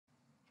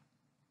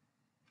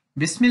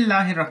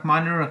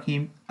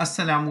Bismillahirrahmanirrahim.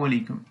 Assalamu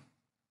alaikum.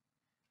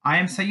 I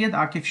am Syed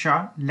Akif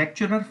Shah,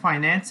 lecturer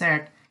finance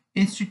at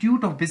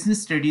Institute of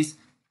Business Studies,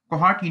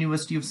 Kohat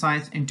University of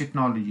Science and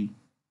Technology.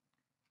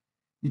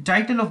 The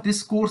title of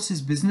this course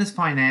is Business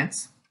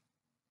Finance,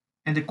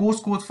 and the course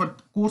code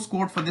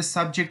for this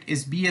subject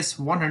is BS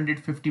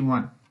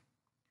 151.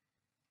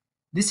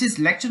 This is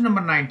lecture number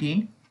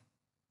 19,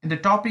 and the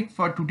topic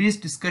for today's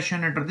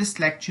discussion under this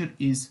lecture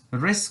is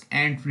risk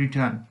and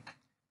return.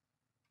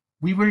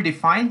 We will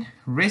define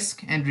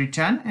risk and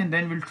return, and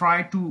then we'll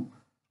try to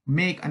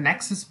make a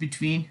nexus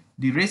between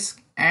the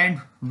risk and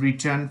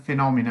return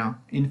phenomena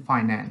in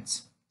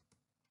finance.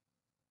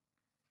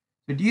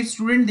 So dear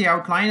student, the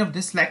outline of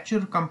this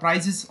lecture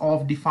comprises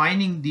of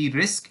defining the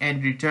risk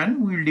and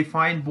return. We will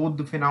define both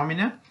the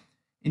phenomena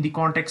in the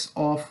context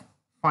of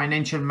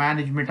financial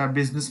management or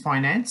business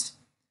finance,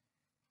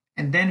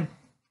 and then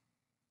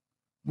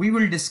we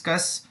will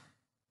discuss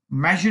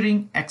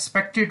measuring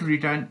expected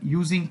return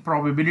using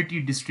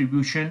probability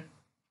distribution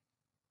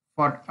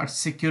for a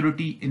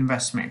security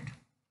investment.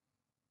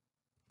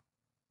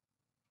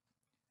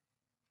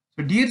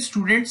 So dear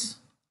students,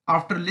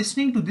 after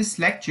listening to this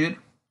lecture,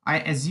 I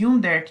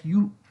assume that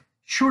you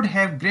should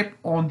have grip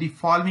on the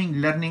following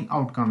learning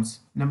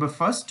outcomes. Number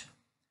first,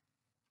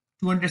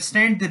 to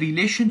understand the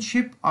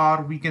relationship,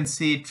 or we can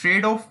say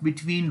trade-off,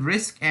 between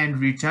risk and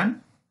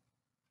return.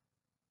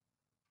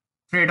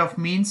 Trade-off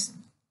means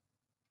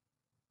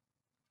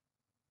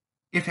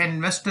if an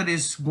investor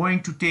is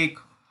going to take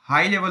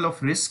high level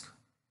of risk,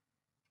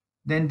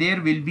 then there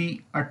will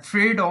be a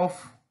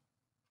trade-off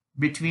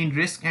between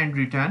risk and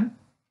return.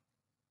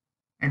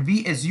 And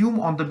we assume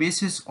on the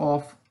basis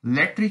of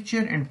literature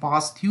and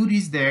past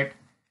theories that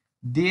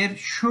there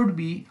should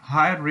be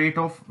higher rate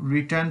of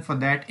return for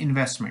that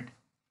investment.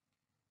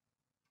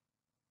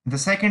 The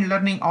second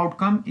learning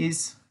outcome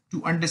is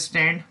to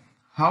understand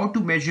how to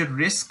measure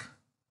risk,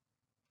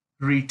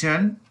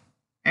 return,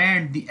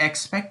 and the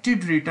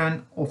expected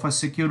return of a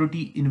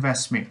security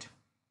investment.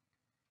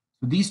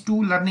 So these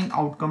two learning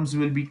outcomes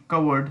will be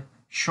covered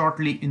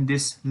shortly in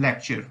this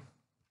lecture.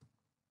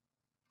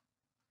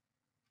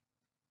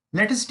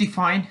 Let us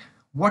define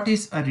what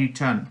is a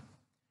return.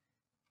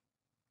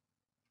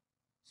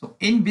 So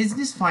in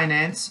business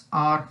finance,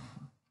 or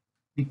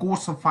the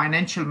course of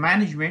financial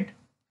management,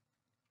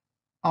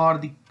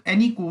 or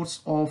any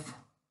course of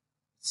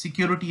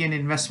security and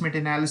investment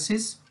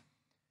analysis,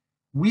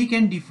 we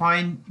can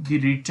define the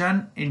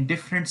return in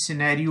different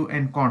scenario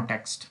and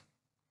context.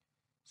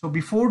 So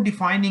before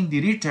defining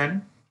the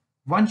return,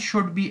 one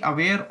should be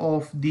aware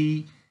of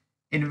the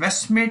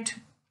investment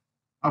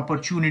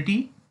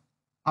opportunity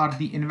or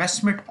the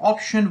investment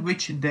option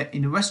which the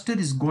investor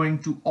is going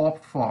to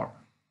opt for.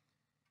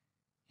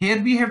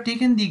 Here we have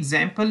taken the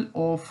example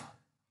of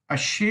a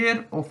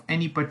share of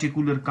any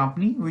particular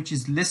company which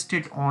is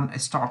listed on a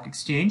stock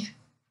exchange,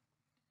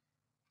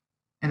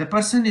 and the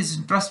person is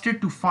interested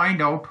to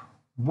find out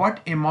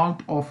what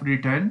amount of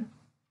return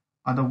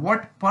or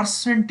what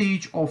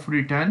percentage of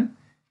return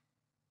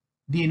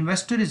the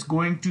investor is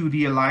going to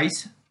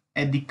realize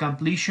at the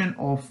completion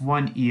of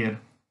 1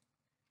 year.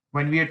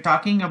 When we are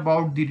talking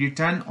about the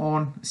return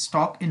on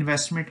stock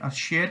investment or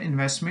share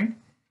investment,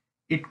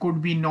 it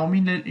could be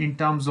nominal in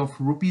terms of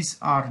rupees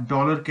or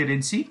dollar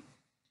currency,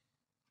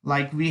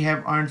 like we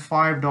have earned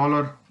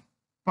 $5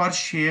 per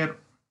share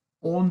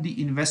on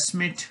the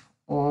investment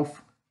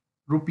of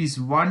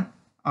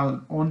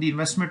on the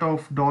investment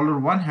of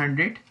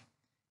 $100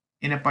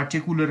 in a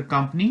particular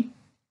company.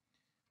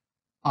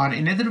 Or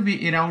another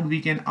way around, we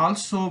can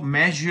also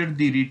measure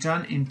the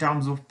return in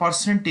terms of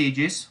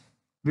percentages,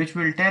 which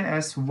will tell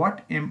us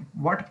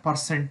what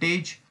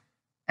percentage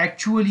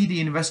actually the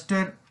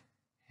investor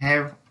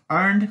have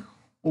earned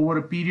over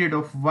a period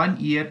of 1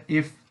 year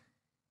if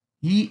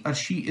he or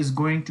she is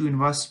going to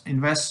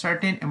invest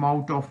certain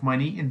amount of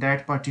money in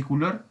that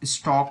particular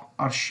stock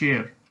or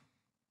share.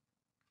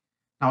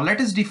 Now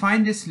let us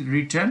define this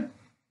return.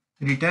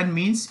 Return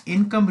means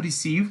income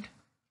received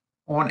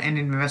on an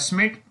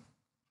investment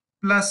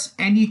plus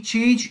any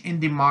change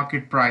in the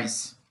market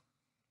price,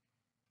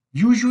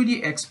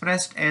 usually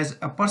expressed as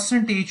a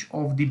percentage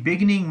of the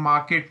beginning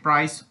market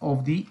price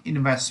of the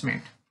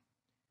investment.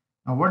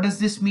 Now what does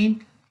this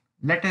mean?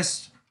 Let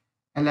us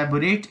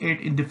elaborate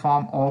it in the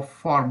form of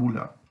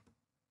formula.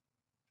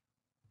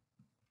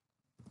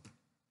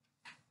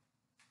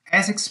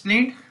 As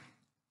explained,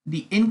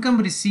 the income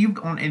received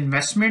on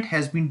investment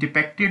has been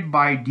depicted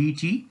by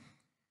dt,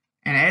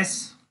 and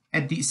as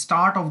at the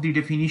start of the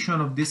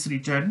definition of this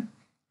return,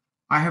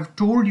 I have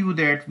told you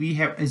that we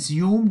have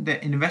assumed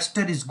the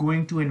investor is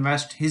going to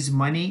invest his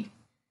money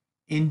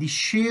in the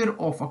share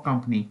of a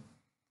company.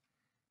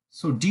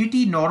 So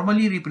dt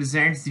normally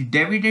represents the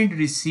dividend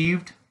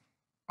received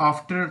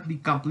after the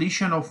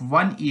completion of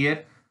 1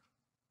 year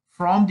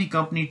from the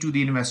company to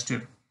the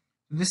investor.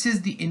 This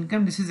is the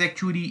income. This is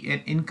actually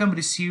an income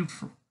received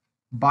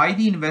by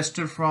the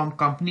investor from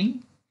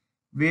company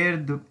where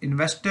the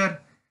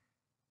investor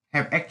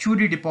have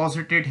actually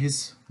deposited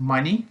his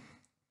money.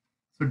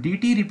 So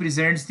dt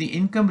represents the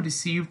income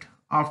received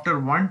after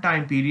one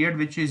time period,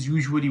 which is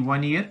usually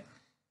 1 year,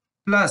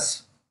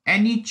 plus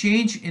any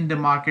change in the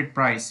market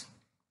price.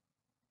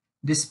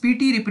 This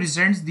PT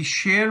represents the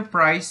share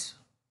price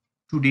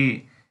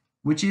today,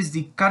 which is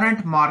the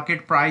current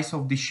market price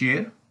of the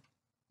share.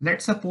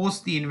 Let's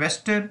suppose the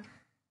investor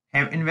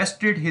have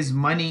invested his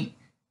money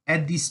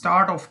at the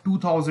start of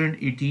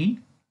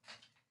 2018,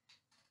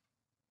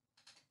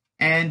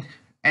 and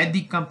at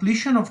the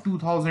completion of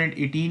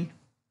 2018,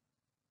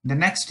 the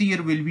next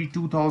year will be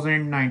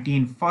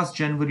 2019, 1st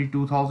January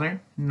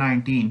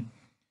 2019.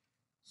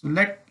 So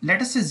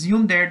let us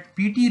assume that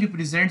PT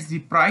represents the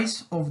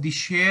price of the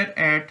share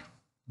at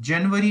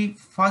January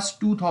 1st,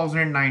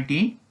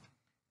 2019,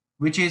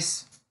 which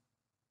is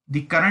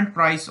the current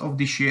price of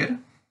the share,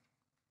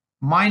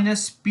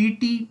 minus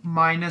PT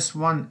minus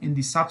 1 in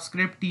the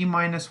subscript. T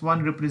minus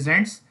 1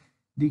 represents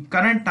the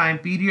current time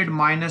period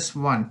minus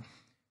 1.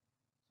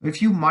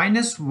 If you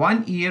minus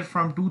 1 year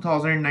from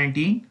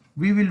 2019,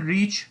 we will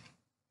reach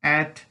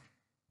at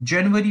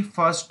January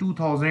 1st,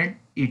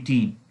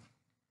 2018.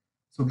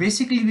 So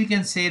basically we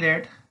can say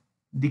that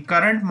the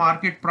current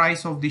market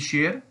price of the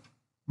share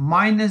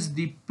minus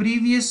the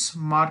previous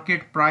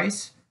market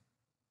price,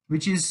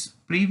 which is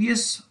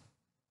previous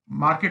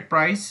market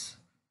price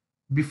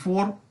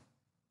before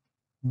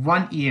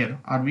 1 year,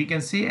 or we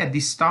can say at the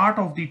start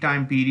of the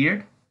time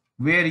period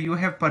where you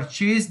have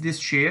purchased this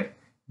share.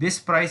 This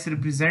price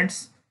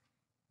represents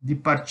the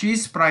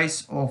purchase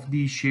price of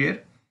the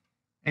share,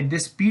 and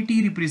this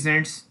PT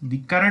represents the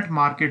current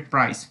market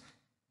price.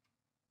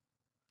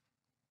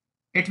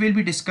 It will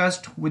be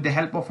discussed with the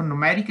help of a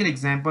numerical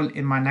example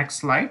in my next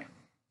slide.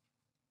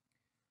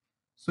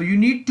 So you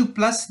need to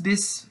plus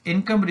this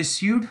income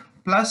received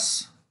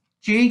plus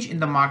change in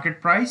the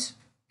market price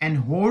and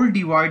whole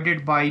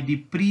divided by the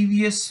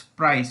previous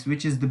price,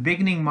 which is the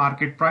beginning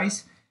market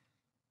price.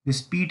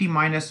 This PT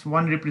minus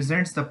 1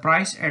 represents the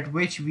price at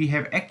which we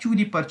have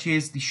actually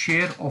purchased the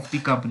share of the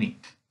company.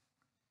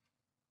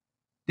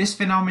 This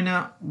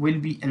phenomena will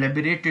be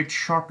elaborated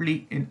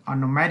shortly in a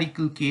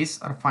numerical case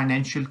or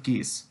financial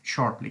case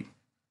shortly.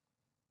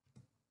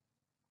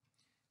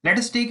 Let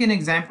us take an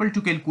example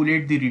to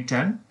calculate the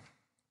return.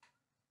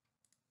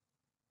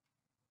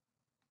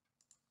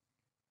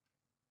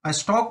 A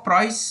stock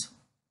price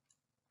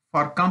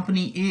for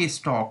company A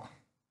stock,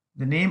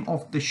 the name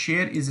of the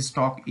share is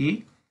stock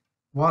A,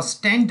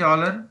 was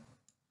 $10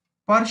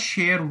 per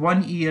share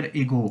 1 year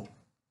ago.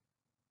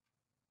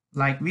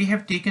 Like we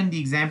have taken the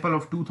example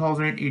of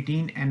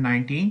 2018 and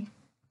 19.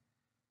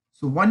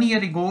 So 1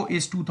 year ago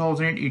is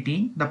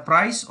 2018. The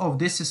price of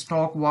this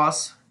stock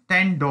was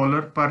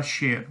 $10 per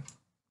share.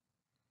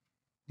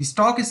 The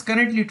stock is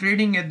currently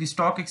trading at the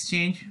stock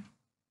exchange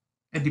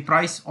at the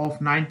price of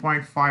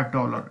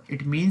 $9.5.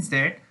 It means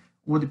that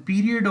over the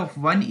period of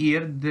 1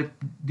 year,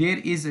 there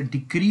is a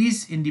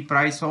decrease in the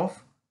price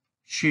of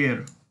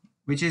share,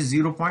 which is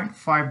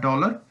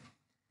 $0.5.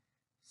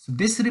 So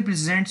this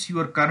represents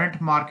your current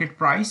market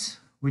price,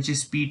 which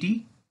is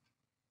PT,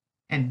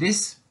 and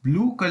this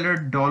blue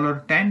colored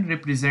 $10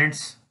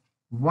 represents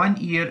 1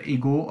 year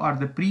ago or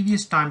the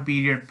previous time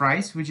period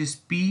price, which is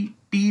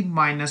PT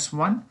minus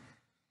 1,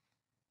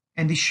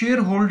 and the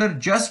shareholder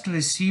just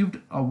received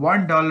a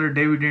 $1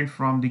 dividend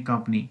from the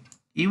company.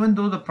 Even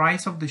though the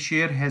price of the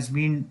share has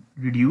been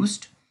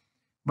reduced,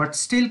 but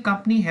still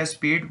company has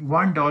paid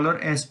 $1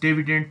 as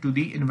dividend to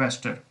the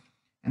investor.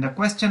 And the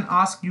question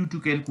asks you to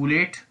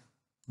calculate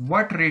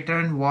what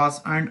return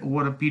was earned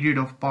over a period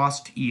of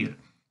past year.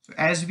 So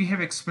as we have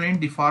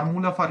explained, the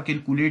formula for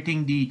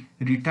calculating the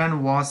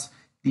return was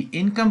the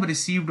income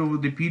received over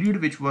the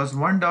period, which was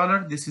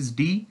 $1. This is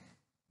D.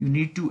 You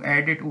need to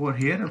add it over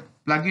here,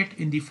 plug it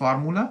in the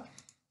formula,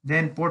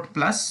 then put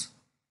plus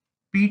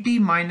PT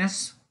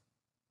minus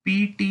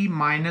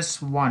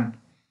 1,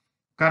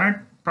 current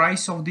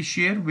price of the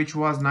share, which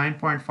was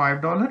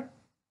 $9.5,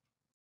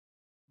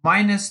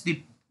 minus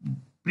the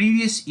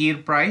previous year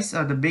price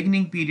or the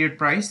beginning period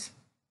price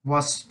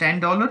was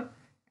 $10,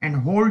 and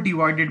whole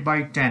divided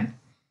by 10.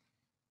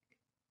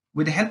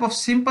 With the help of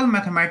simple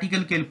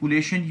mathematical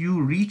calculation,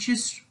 you reach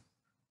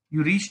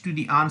to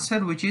the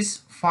answer, which is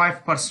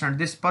 5%.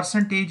 This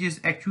percentage is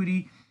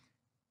actually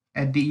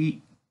at the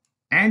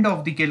end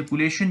of the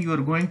calculation. You are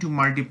going to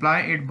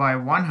multiply it by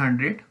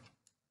 100,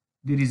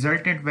 the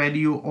resultant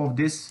value of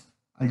this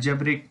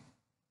algebraic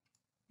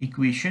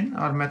equation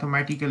or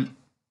mathematical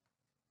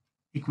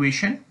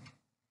equation.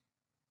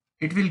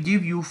 It will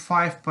give you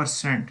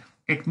 5%.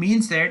 It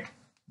means that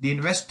the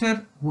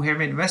investor who have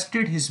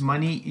invested his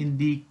money in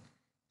the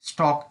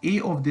stock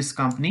A of this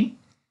company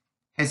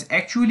has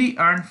actually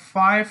earned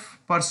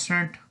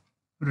 5%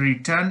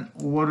 return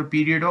over a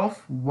period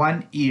of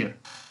 1 year.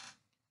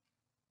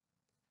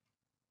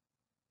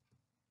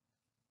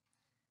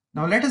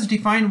 Now let us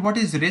define what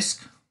is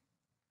risk.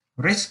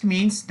 Risk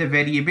means the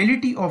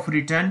variability of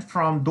return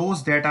from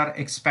those that are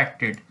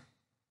expected.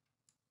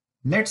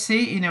 Let's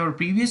say in our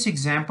previous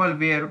example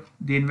where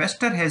the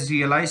investor has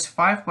realized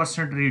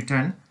 5%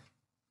 return,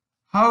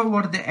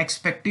 However, the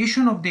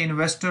expectation of the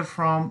investor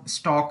from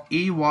stock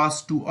A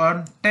was to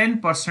earn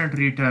 10%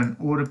 return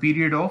over a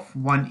period of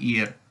 1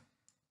 year.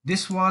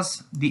 This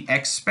was the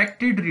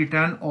expected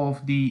return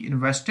of the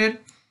investor.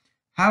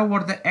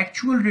 However, the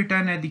actual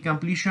return at the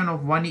completion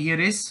of 1 year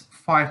is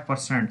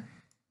 5%.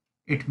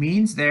 It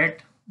means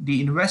that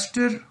the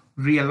investor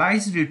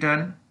realized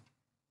return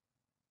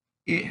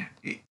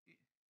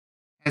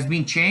has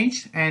been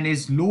changed and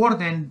is lower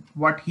than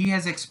what he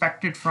has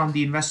expected from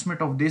the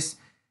investment of this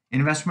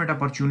investment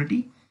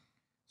opportunity.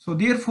 So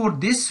therefore,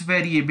 this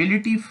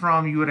variability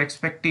from your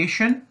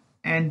expectation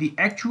and the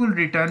actual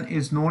return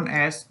is known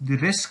as the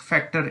risk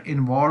factor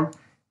involved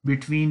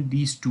between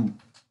these two.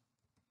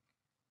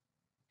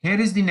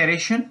 Here is the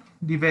narration: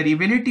 the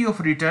variability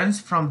of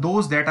returns from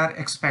those that are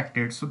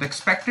expected. So the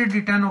expected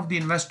return of the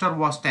investor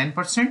was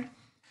 10%.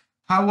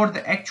 However,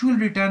 the actual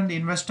return the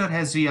investor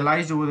has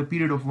realized over the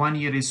period of 1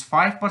 year is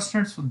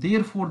 5%. So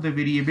therefore, the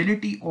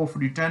variability of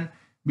return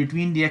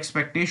between the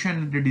expectation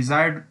and the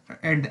desired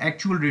and the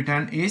actual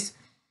return is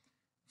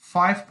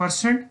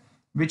 5%,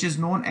 which is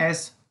known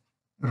as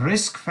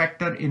risk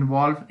factor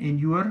involved in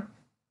your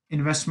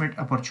investment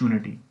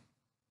opportunity.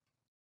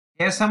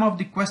 Here are some of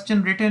the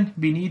questions written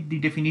beneath the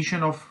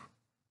definition of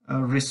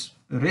risk,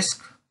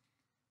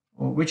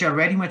 which are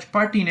very much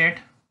pertinent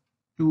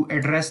to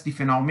address the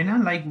phenomena,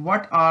 like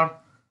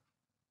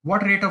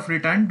what rate of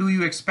return do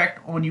you expect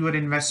on your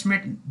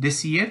investment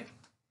this year?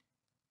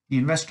 The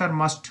investor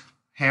must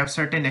have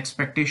certain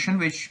expectation,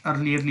 which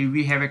earlier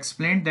we have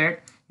explained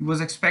that he was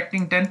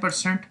expecting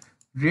 10%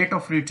 rate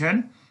of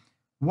return.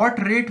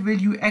 What rate will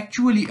you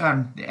actually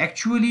earn?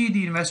 Actually,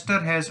 the investor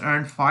has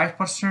earned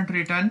 5%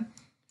 return.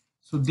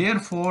 So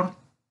therefore,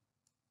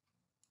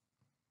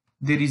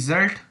 the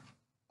result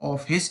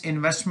of his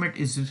investment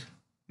is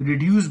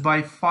reduced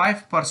by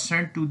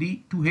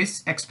 5% to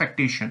his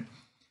expectation.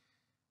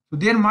 So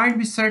there might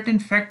be certain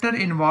factor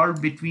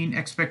involved between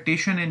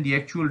expectation and the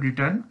actual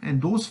return, and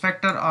those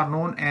factors are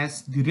known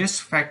as the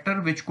risk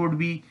factor, which could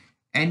be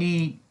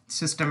any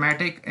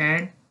systematic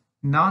and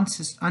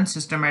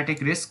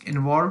unsystematic risk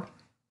involved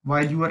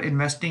while you are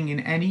investing in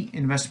any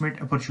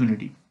investment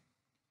opportunity.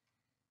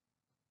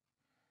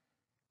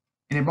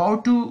 And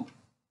about to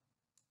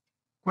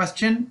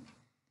question,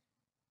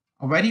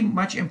 a very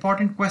much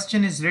important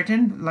question is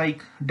written,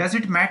 like, does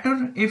it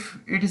matter if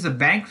it is a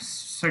bank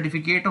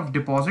certificate of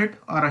deposit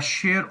or a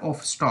share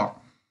of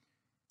stock?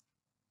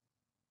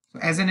 So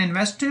as an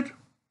investor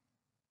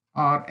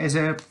or as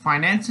a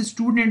finance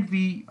student,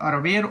 we are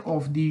aware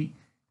of the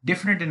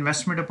different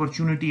investment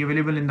opportunity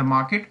available in the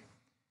market.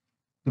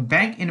 The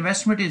bank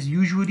investment is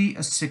usually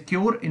a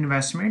secure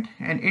investment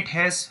and it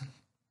has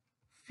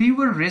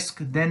fewer risk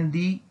than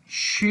the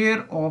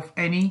share of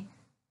any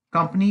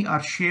company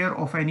or share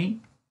of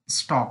any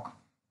stock.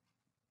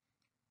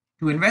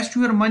 To invest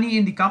your money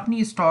in the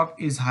company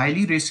stock is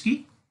highly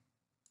risky,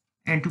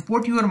 and to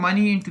put your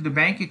money into the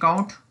bank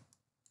account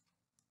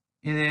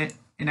in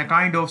a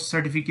kind of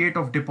certificate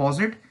of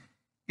deposit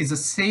is a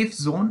safe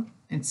zone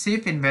and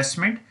safe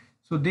investment.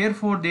 So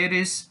therefore, there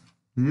is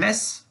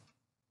less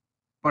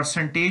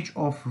percentage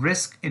of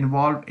risk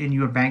involved in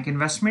your bank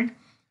investment.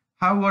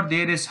 However,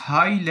 there is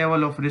high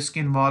level of risk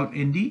involved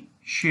in the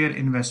share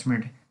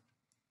investment.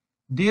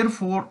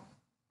 Therefore,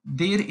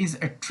 there is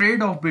a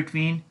trade-off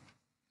between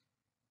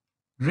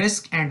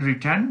risk and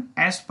return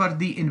as per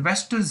the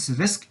investor's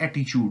risk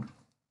attitude.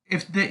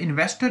 If the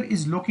investor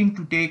is looking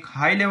to take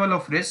high level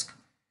of risk,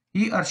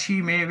 he or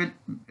she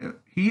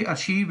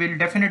will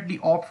definitely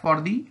opt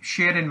for the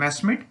share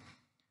investment.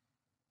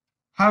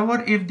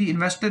 However, if the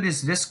investor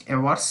is risk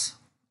averse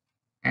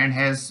and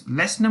has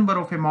less number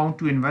of amount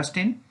to invest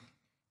in,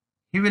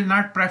 he will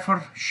not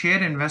prefer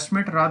share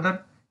investment.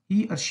 Rather,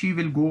 he or she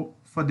will go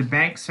for the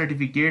bank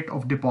certificate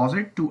of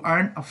deposit to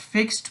earn a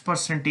fixed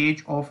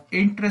percentage of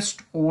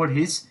interest over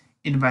his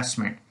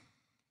investment.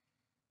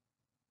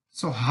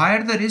 So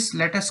higher the risk,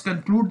 let us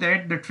conclude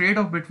that the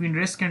trade-off between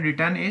risk and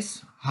return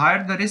is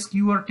higher the risk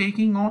you are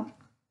taking on,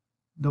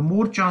 the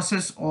more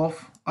chances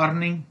of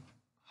earning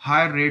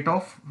higher rate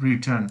of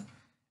return,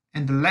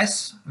 and the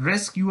less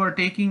risk you are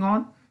taking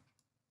on,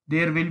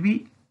 there will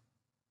be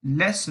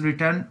less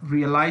return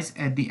realized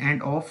at the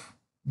end of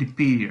the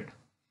period.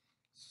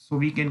 So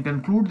we can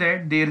conclude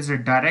that there is a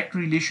direct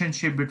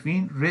relationship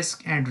between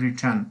risk and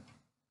return.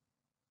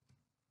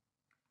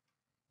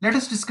 Let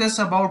us discuss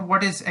about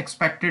what is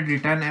expected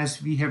return,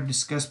 as we have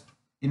discussed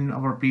in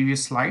our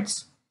previous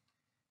slides.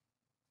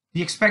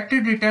 The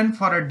expected return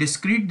for a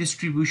discrete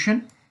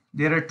distribution,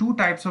 there are two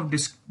types of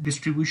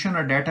distribution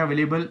or data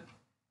available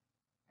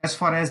as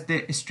far as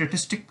the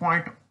statistic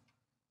point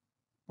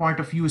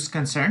of view is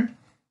concerned.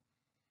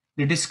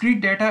 The discrete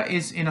data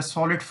is in a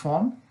solid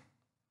form.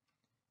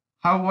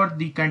 However,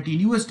 the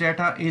continuous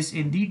data is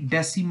in the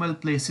decimal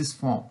places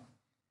form.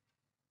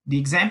 The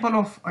example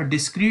of a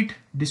discrete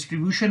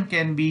distribution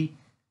can be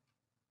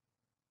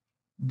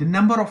the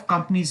number of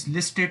companies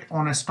listed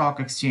on a stock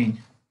exchange.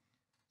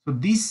 So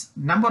this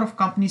number of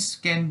companies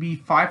can be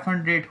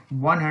 500,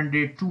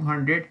 100,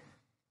 200.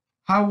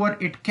 However,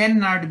 it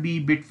cannot be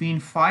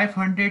between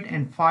 500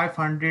 and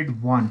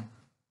 501.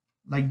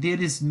 Like there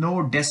is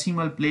no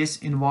decimal place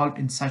involved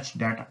in such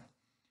data.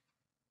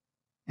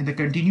 And the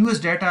continuous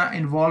data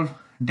involve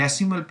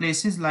decimal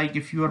places, like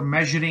if you are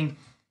measuring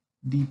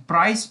the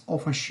price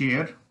of a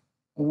share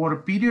over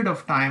a period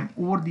of time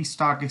over the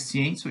stock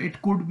exchange. So it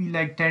could be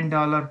like $10,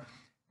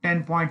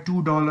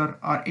 $10.2,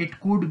 or it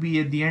could be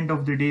at the end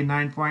of the day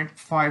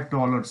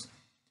 $9.5.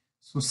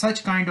 So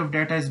such kind of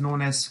data is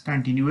known as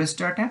continuous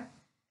data,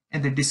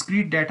 and the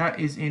discrete data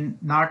is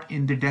not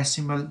in the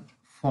decimal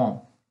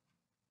form.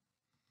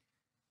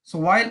 So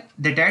while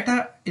the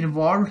data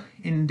involved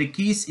in the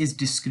case is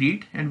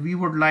discrete and we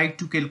would like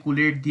to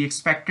calculate the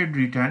expected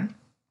return,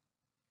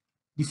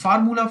 the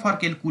formula for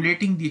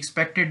calculating the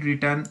expected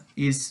return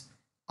is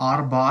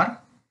R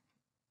bar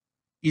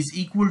is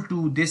equal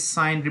to, this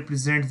sign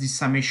represents the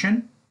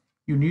summation.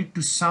 You need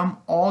to sum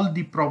all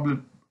the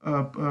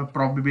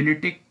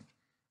probabilistic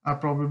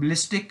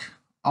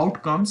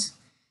outcomes.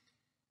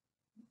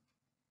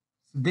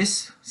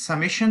 This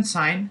summation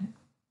sign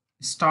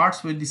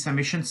starts with the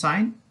summation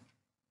sign.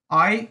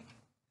 I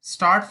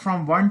start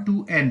from 1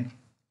 to n,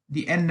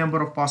 the n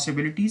number of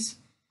possibilities,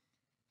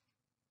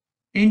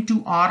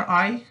 into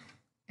Ri,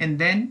 and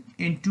then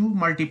into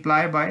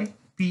multiply by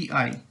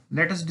Pi.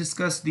 Let us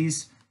discuss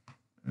these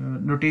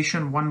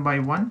notation one by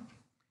one.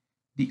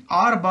 The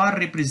R bar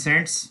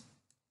represents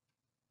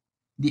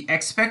the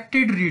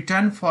expected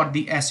return for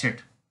the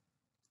asset.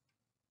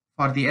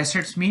 For the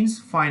assets means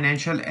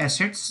financial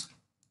assets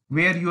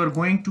where you are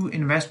going to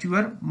invest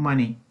your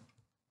money.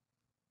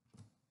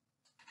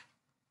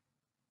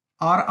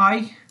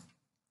 Ri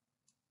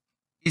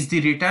is the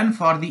return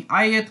for the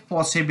ith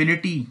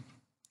possibility.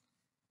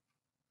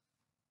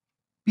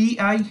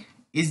 Pi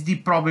is the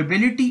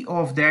probability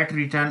of that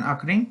return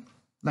occurring,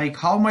 like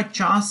how much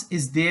chance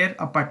is there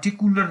a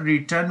particular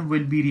return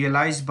will be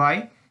realized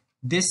by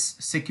this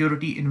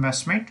security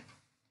investment.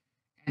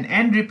 And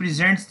n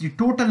represents the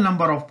total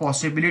number of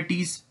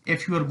possibilities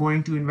if you are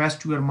going to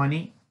invest your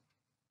money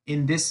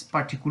in this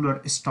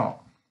particular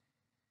stock.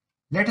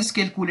 Let us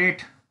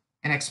calculate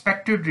an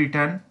expected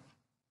return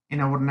in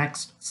our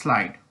next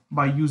slide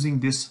by using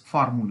this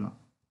formula.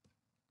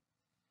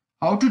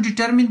 How to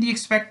determine the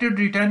expected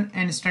return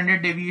and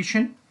standard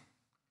deviation?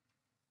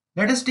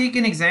 Let us take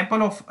an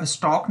example of a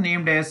stock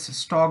named as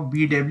stock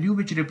BW,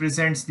 which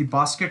represents the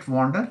basket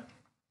wonder.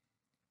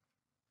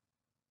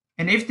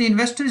 And if the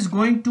investor is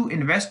going to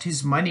invest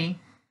his money,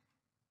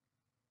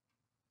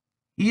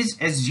 he is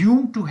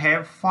assumed to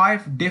have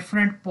 5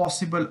 different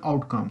possible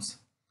outcomes.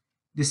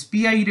 This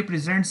Pi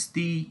represents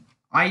the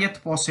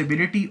ith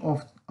possibility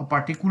of a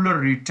particular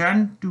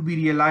return to be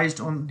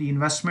realized on the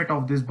investment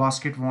of this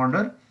basket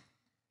wonder,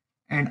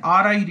 and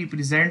Ri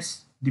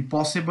represents the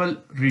possible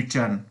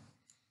return.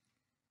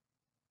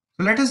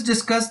 So let us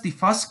discuss the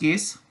first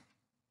case.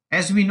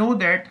 As we know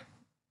that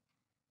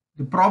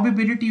the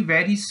probability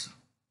varies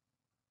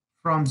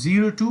from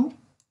 0 to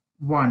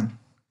 1.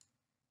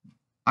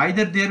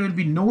 Either there will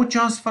be no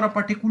chance for a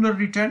particular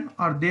return,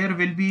 or there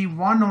will be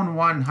 1/1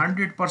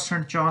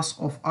 100% chance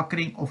of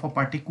occurring of a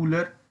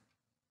particular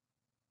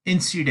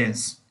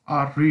incidence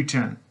or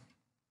return.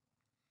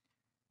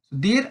 So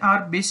there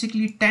are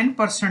basically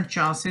 10%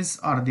 chances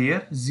are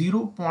there.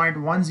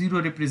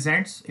 0.10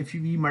 represents, if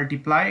we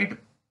multiply it,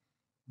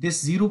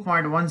 this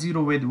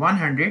 0.10 with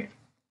 100,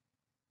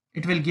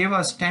 it will give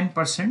us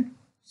 10%.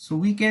 So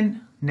we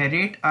can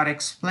narrate or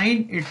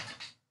explain it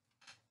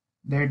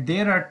that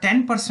there are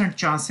 10%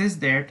 chances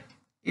that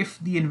if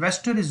the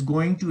investor is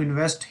going to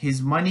invest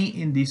his money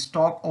in the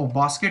stock of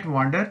basket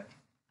wonder,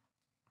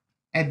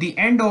 at the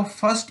end of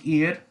first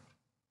year,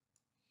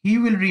 he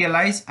will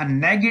realize a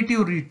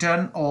negative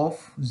return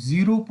of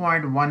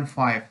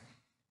 0.15.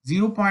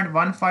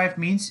 0.15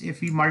 means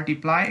if we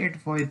multiply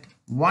it with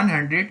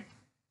 100,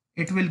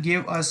 it will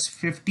give us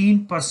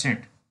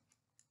 15%.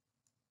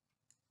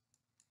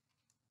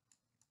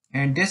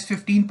 And this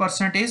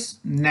 15% is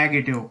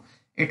negative.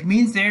 It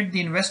means that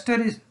the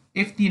investor is,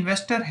 if the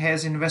investor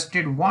has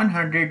invested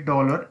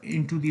 $100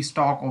 into the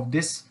stock of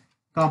this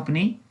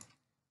company,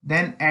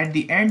 then at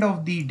the end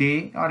of the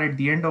day or at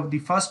the end of the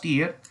first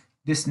year,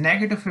 this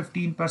negative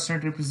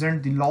 15%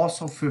 represents the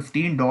loss of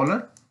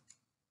 $15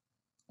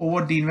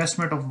 over the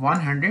investment of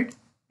 100,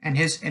 and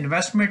his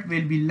investment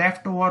will be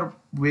left over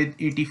with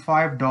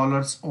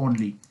 $85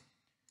 only.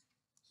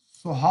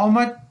 So how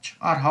much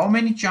or how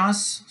many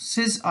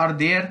chances are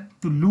there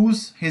to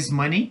lose his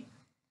money?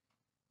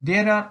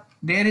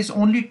 There is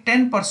only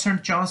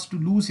 10% chance to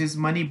lose his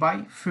money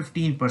by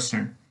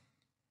 15%.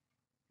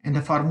 And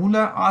the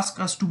formula asks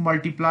us to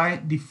multiply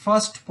the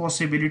first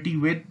possibility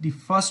with the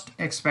first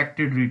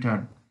expected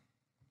return.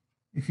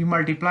 If we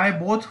multiply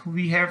both,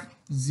 we have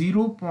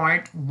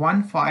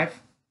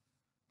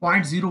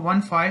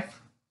 0.15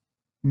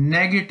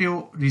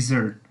 negative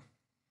result.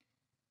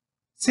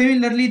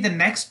 Similarly, the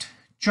next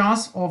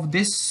chance of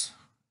this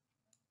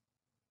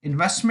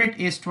investment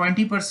is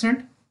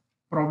 20%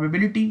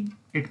 probability.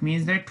 It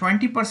means that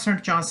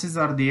 20% chances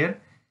are there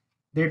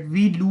that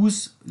we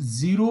lose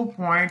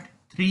 0.35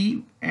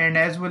 3 and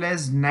as well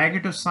as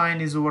negative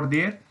sign is over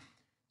there.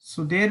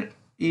 So there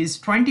is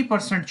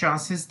 20%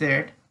 chances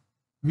that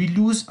we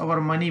lose our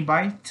money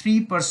by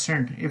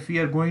 3% if we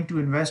are going to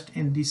invest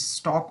in the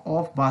stock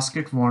of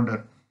Basket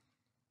Wonder.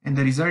 And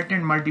the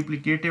resultant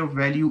multiplicative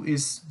value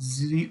is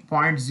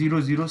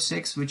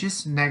 0.006, which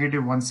is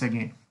negative once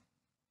again.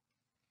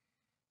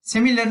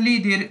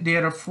 Similarly,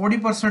 there are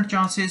 40%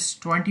 chances,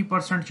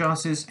 20%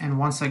 chances, and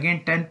once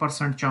again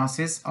 10%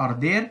 chances are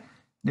there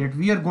that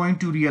we are going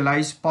to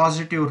realize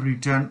positive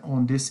return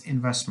on this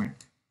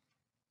investment.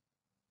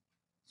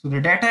 So the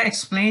data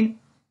explained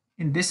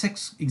in this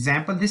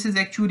example, this is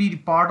actually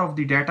part of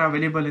the data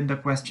available in the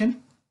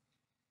question.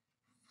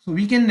 So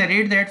we can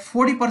narrate that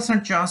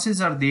 40%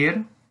 chances are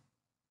there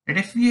that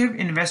if we have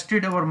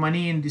invested our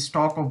money in the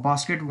stock of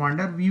Basket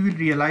Wonder, we will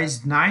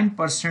realize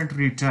 9%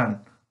 return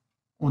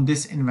on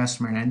this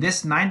investment. And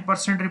this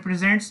 9%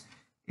 represents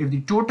if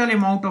the total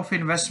amount of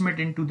investment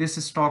into this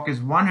stock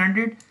is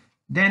 100,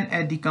 then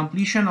at the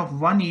completion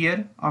of 1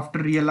 year after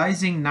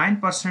realizing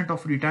 9%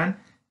 of return,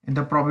 and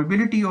the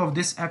probability of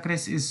this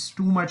occurrence is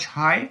too much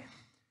high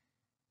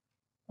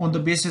on the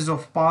basis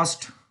of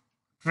past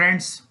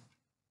trends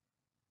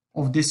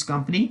of this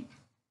company.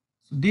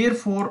 So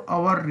therefore,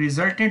 our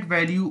resultant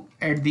value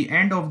at the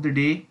end of the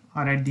day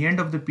or at the end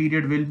of the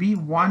period will be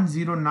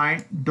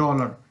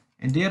 $109,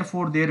 and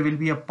therefore there will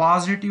be a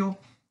positive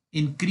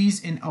increase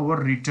in our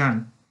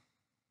return.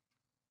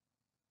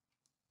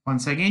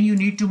 Once again, you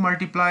need to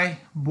multiply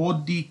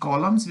both the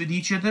columns with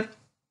each other.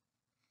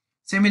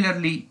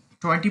 Similarly,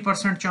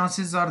 20%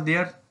 chances are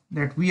there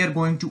that we are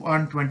going to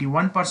earn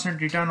 21%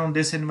 return on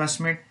this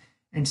investment,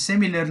 and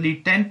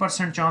similarly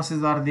 10%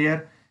 chances are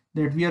there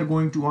that we are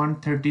going to earn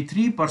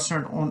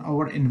 33% on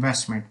our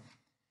investment.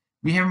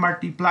 We have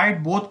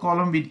multiplied both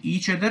columns with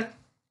each other,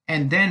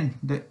 and then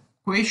the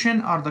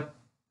equation or the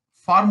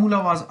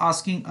formula was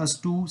asking us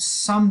to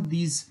sum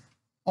these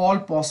all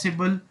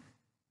possible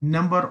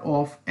number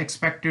of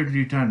expected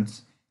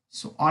returns.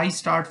 So I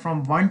start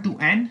from 1 to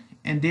n,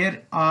 and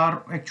there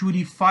are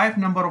actually 5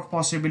 number of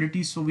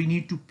possibilities, so we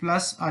need to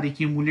plus or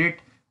accumulate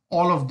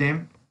all of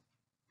them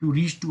to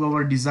reach to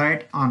our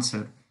desired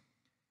answer.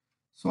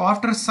 So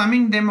after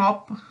summing them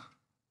up,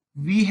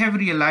 we have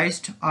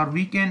realized, or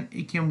we can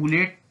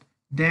accumulate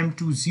them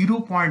to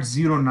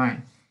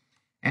 0.09.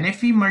 And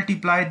if we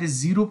multiply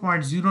this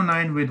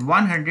 0.09 with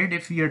 100,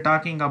 if we are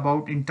talking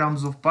about in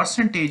terms of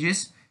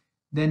percentages,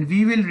 then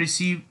we will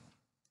receive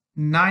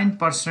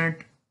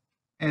 9%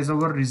 as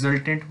our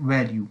resultant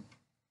value.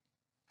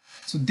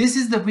 So this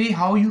is the way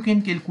how you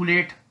can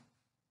calculate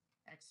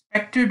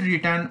expected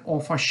return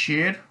of a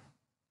share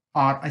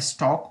or a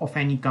stock of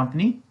any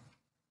company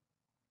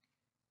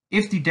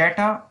if the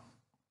data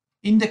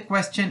in the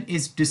question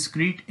is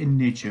discrete in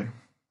nature.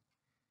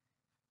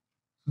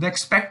 The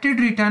expected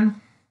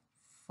return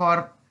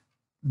for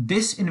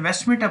this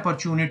investment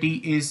opportunity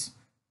is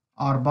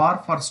R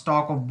bar for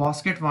stock of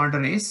Basket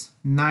Wonder is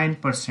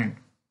 9%.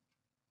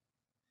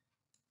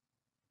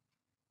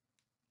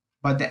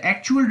 But the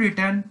actual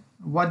return,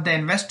 what the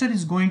investor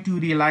is going to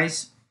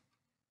realize,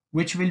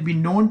 which will be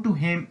known to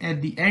him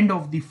at the end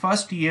of the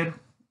first year,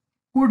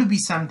 could be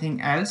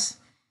something else.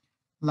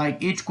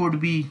 Like it could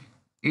be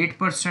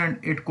 8%,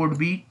 it could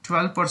be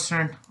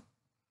 12%.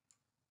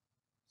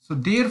 So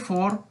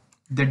therefore,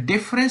 the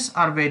difference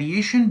or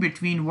variation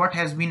between what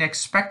has been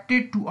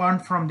expected to earn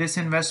from this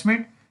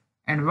investment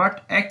and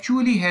what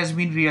actually has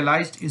been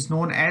realized is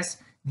known as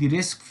the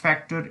risk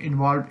factor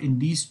involved in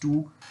these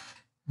two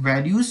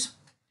values.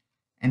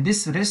 And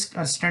this risk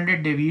or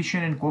standard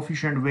deviation and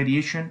coefficient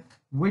variation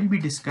will be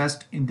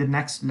discussed in the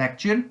next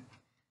lecture.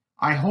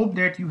 I hope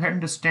that you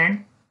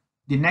understand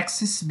the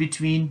nexus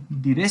between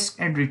the risk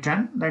and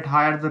return, that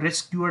higher the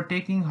risk you are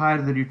taking,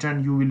 higher the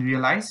return you will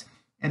realize,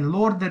 and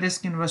lower the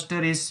risk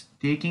investor is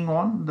taking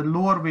on, the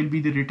lower will be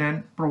the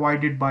return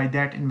provided by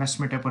that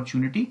investment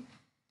opportunity.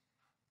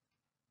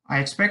 I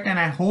expect and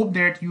I hope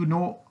that you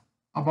know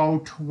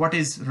about what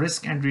is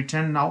risk and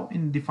return now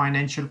in the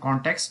financial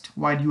context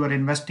while you are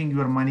investing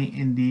your money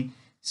in the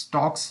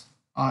stocks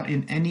or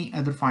in any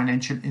other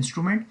financial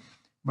instrument.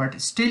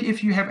 But still,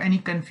 if you have any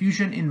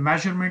confusion in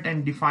measurement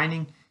and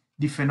defining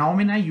the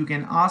phenomena, you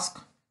can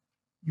ask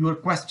your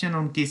question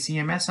on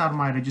KCMS or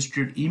my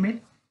registered email.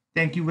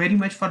 Thank you very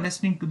much for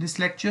listening to this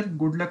lecture.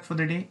 Good luck for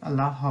the day.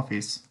 Allah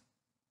Hafiz.